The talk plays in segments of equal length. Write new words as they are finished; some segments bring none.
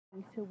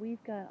And so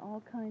we've got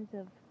all kinds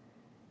of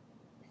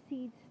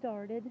seeds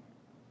started,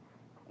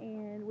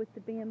 and with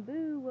the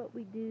bamboo what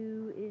we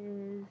do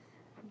is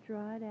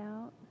dry it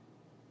out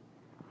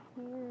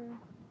here.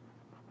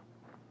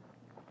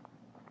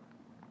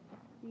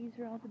 These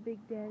are all the big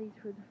daddies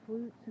for the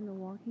flutes and the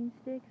walking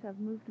sticks. I've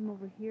moved them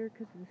over here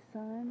because of the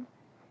sun.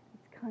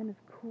 It's kind of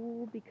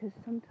cool because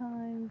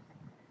sometimes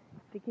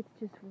if it gets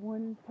just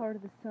one part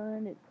of the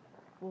sun, it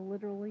will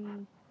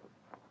literally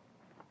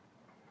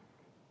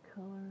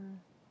color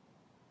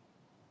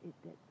it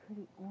that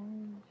pretty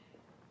orange.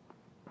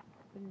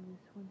 What is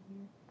this one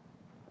here?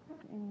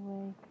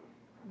 Anyway,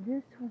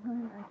 this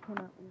one I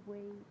cannot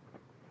wait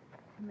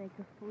to make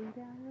a flute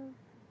out of.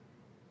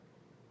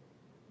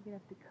 You're going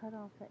to have to cut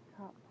off that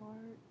top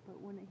part, but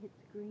when it hits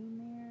green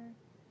there,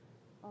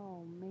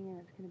 oh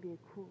man, it's going to be a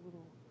cool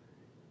little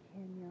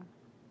Kenya.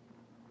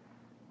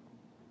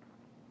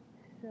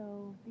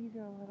 So these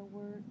are a lot of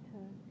work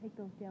to take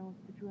those down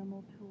with the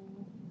Dremel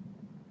tool.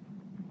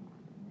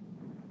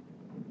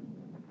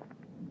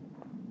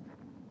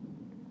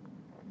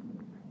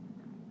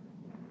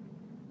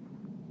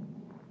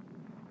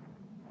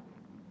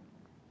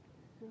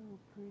 So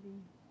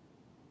pretty.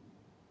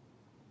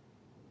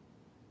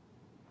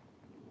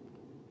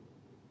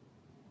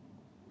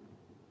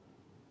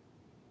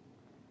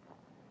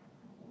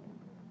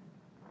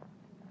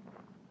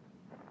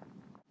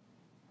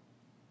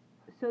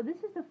 So this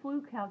is the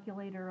flute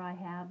calculator I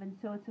have, and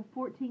so it's a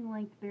 14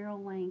 length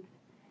barrel length,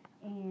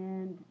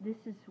 and this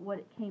is what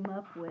it came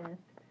up with.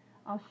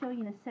 I'll show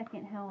you in a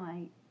second how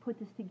I put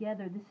this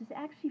together. This is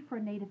actually for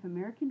a Native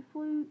American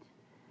flute,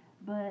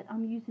 but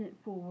I'm using it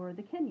for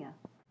the Kenya.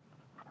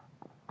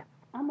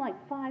 I'm like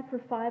 5 for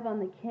 5 on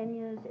the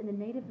Kenyas, and the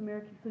Native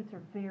American flutes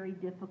are very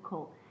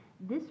difficult.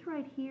 This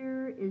right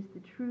here is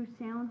the true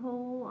sound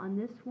hole on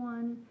this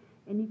one,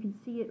 and you can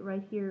see it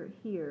right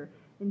here.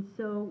 And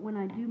so when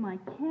I do my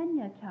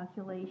Kenya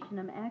calculation,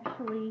 I'm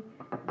actually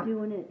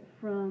doing it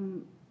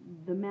from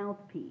the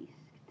mouthpiece,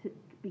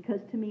 because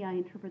to me I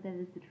interpret that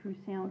as the true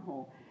sound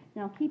hole.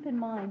 Now keep in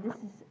mind, this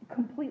is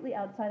completely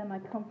outside of my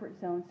comfort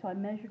zone, so I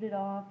measured it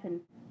off,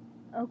 and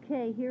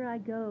okay, here I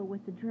go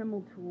with the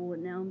Dremel tool,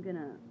 and now I'm going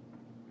to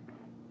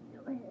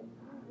go ahead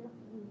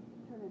and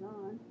turn it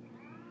on.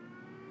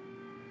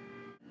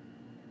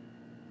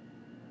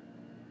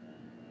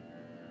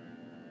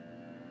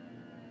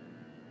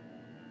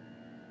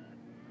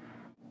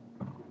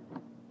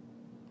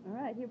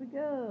 Alright, here we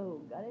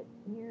go. Got it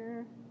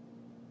here.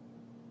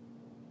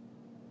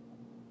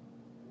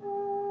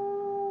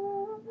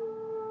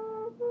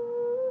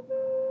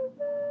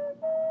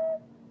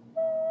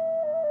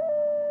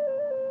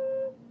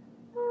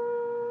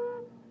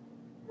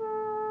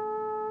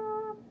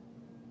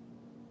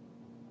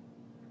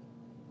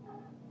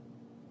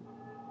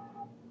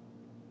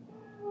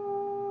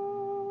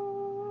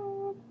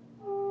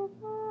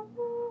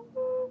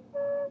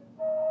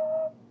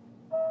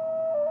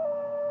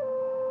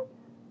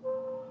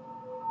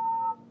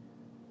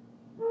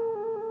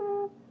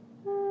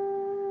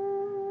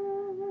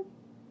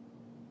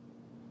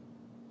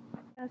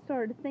 I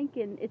started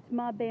thinking it's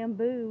my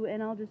bamboo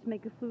and I'll just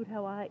make a flute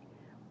how I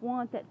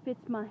want that fits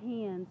my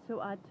hand. So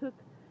I took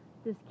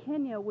this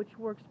Kenya, which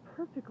works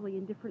perfectly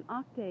in different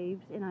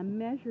octaves, and I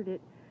measured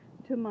it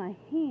to my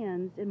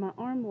hands and my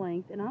arm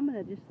length, and I'm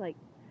going to just like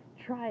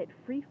try it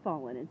free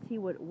falling and see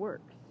what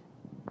works.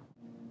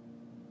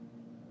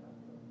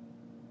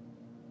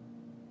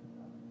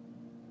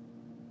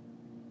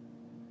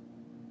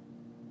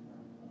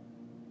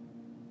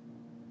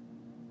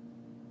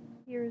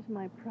 Here's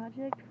my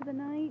project for the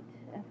night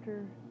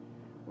after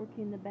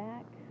working the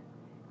back.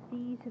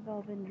 These have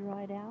all been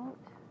dried out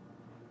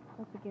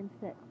up against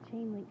that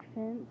chain link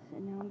fence,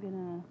 and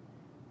now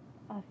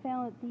I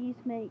found that these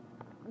make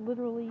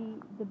literally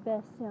the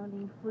best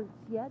sounding flutes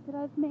yet that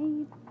I've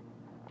made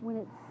when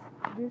it's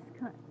this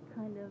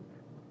kind of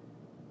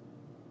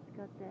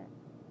got that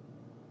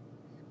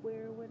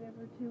square or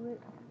whatever to it.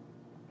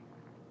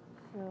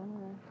 So I'm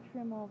going to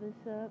trim all this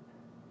up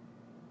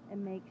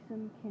and make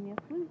some Kenya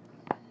flutes.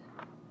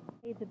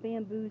 The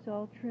bamboo's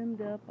all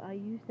trimmed up. I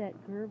used that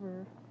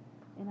Gerber,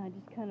 and I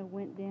just kind of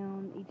went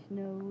down each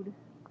node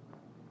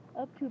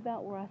up to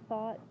about where I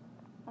thought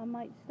I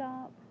might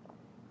stop,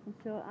 and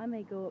so I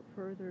may go up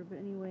further, but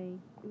anyway,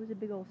 it was a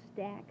big old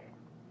stack.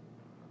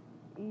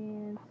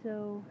 And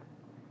so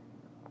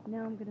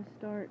now I'm going to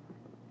start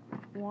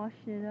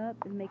washing it up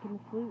and making the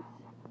flutes.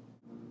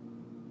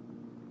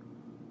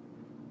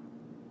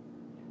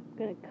 I'm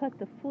going to cut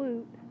the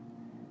flute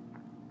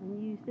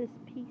and use this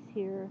piece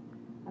here.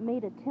 I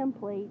made a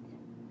template.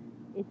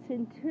 It's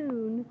in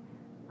tune.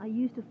 I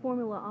used a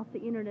formula off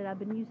the internet. I've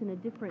been using a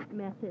different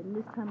method, and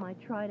this time I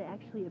tried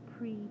actually a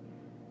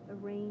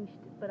pre-arranged,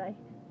 but I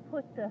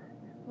put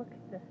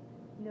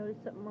notice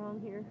something wrong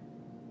here?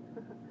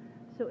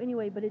 So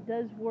anyway, but it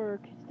does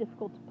work. It's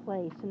difficult to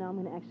play, so now I'm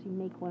going to actually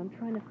make one. I'm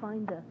trying to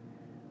find a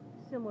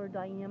similar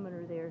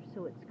diameter there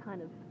so it's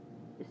kind of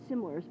as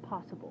similar as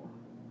possible.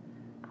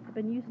 I've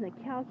been using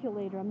a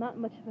calculator. I'm not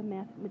much of a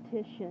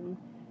mathematician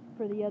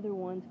for the other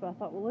ones, but I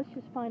thought, well, let's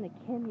just find a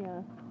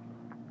Kenya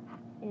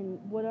and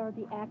what are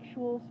the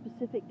actual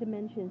specific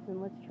dimensions,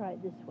 and let's try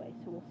it this way,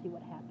 so we'll see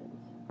what happens.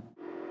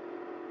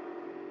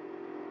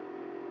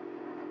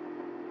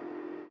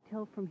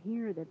 Tell from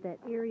here that that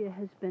area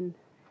has been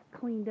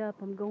cleaned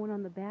up. I'm going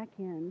on the back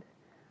end.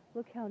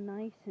 Look how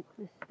nice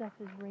this stuff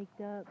is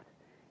raked up.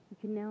 You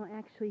can now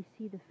actually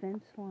see the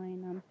fence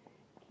line. I'm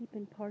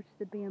keeping parts of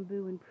the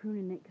bamboo and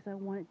pruning it because I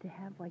want it to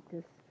have like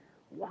this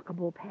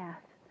walkable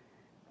path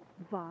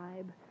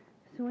vibe.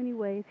 So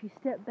anyway, if you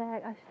step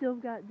back, I still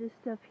got this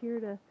stuff here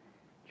to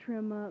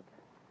trim up,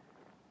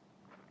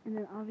 and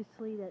then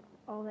obviously that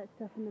all that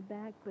stuff in the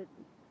back, but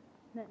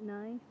isn't that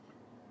nice?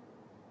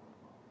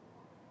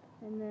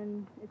 And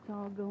then it's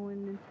all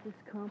going into this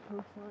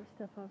compost, all that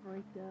stuff I've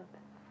raked up.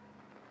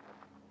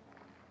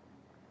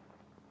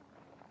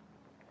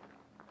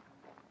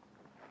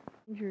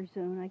 Danger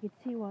zone. I could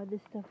see why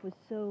this stuff was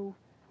so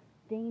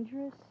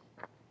dangerous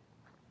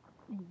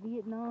in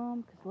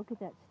Vietnam, because look at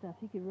that stuff.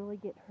 You could really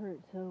get hurt.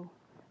 So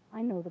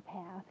I know the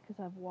path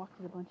because I've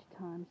walked it a bunch of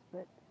times,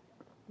 but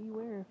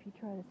beware if you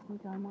try to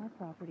sneak on my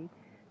property.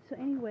 So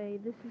anyway,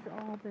 this has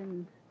all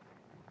been,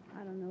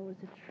 I don't know, it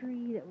was a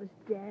tree that was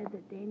dead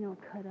that Daniel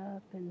cut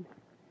up, and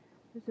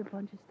there's a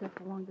bunch of stuff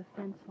along the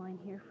fence line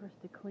here for us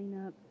to clean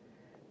up.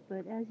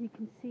 But as you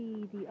can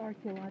see, the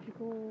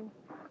archaeological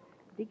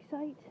dig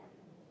site,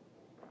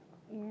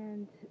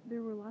 and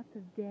there were lots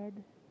of dead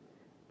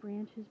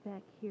branches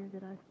back here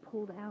that I've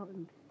pulled out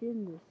and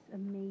thinned this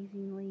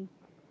amazingly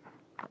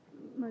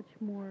much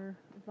more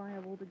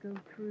viable to go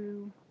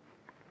through.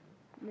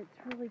 And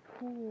it's really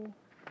cool.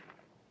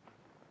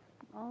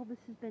 All this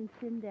has been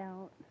thinned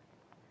out.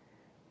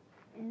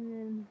 And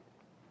then,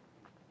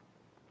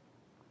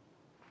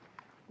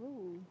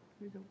 whoa,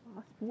 there's a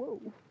wasp. Whoa.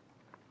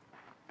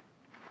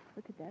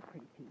 Look at that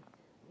pretty piece.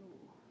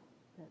 Whoa,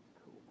 that's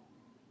cool.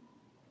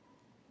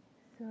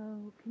 So,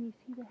 can you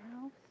see the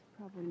house?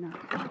 Probably not.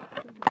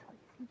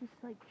 See this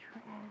like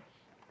trash?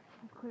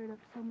 I cleared up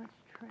so much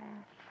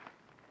trash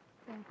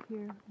back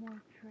here.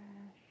 More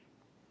trash.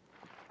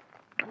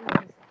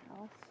 Here's this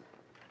house.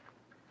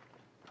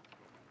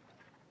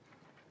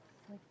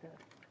 It's like the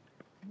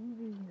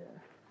movie,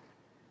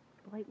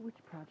 the Blight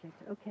Witch Project.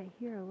 Okay,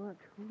 here, look.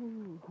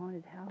 Ooh,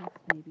 haunted house,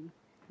 maybe.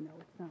 No,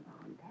 it's not a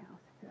haunted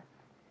house. It's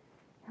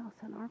a house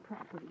on our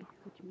property,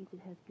 which means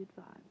it has good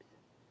vibes.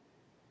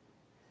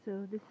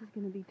 So this is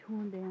going to be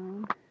torn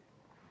down.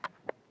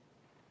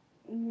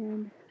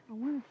 And I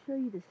want to show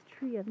you this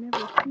tree. I've never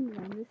seen it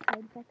on this side.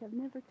 In fact, I've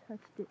never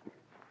touched it.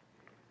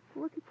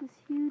 Look at this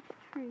huge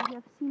tree.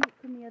 I've seen it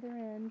from the other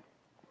end.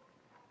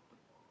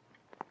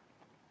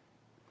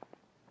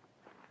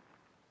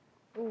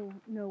 Oh,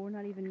 no, we're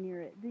not even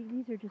near it.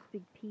 These are just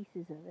big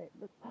pieces of it.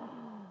 Look. Oh,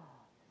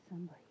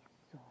 somebody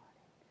saw it.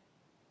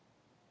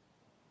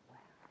 Wow.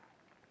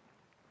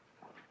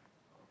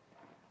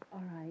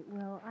 All right,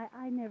 well,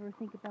 I never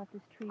think about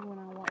this tree when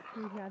I walk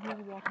through here. I've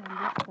never walked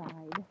on this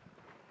side.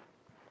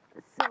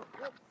 So,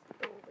 let's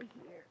go over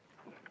here.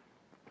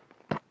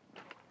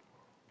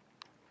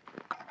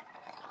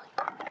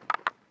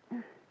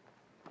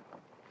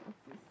 This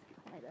is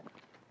quite a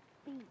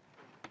feat.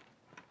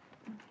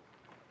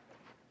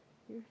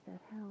 Here's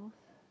that house.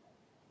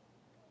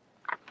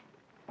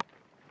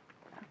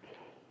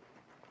 Okay.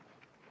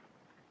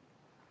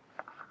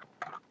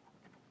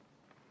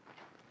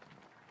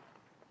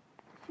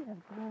 I should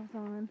have gloves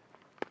on.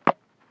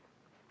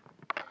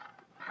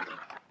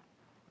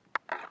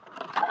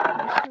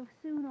 So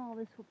soon all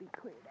this will be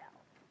cleared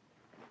out.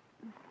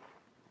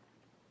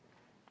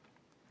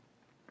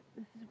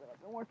 This is what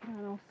I've been working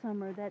on all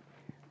summer. That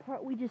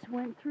part we just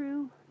went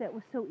through that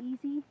was so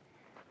easy,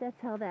 that's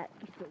how that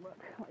used to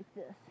look, like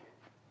this.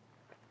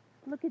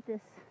 Look at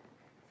this.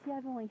 See,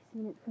 I've only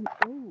seen it from,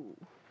 oh,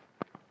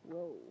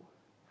 whoa.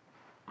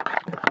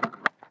 That's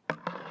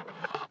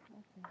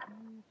a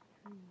huge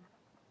tree.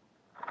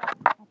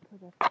 I'll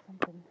put up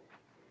something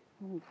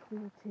really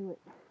clear to it.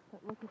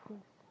 But look at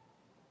this.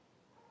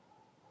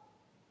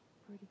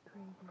 Pretty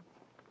crazy.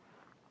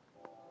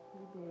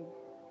 Pretty big.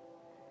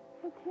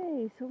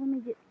 Okay, so let me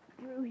get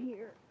through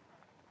here.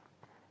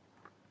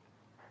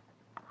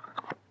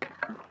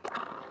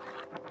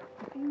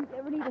 If you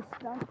ever need a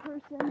stunt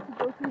person to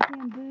go through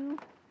bamboo,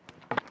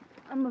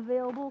 I'm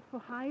available for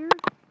hire.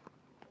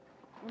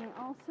 And I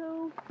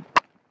also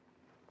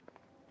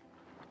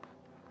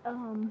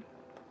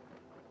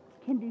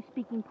can do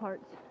speaking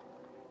parts.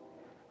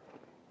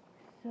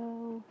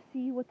 So,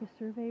 see what the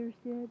surveyors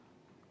did?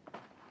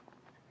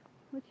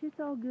 Which it's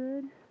all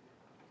good.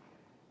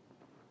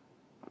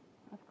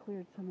 I've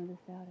cleared some of this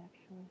out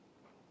actually.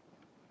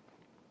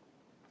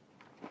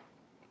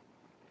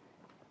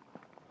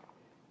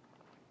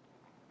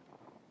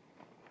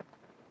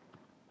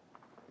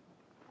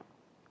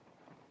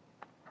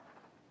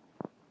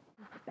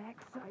 The back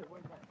side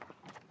where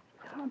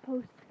the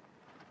compost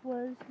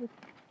was with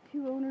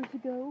 2 owners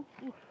ago.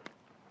 Oof.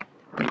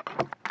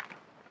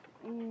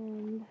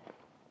 And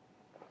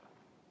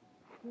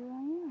here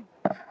I am.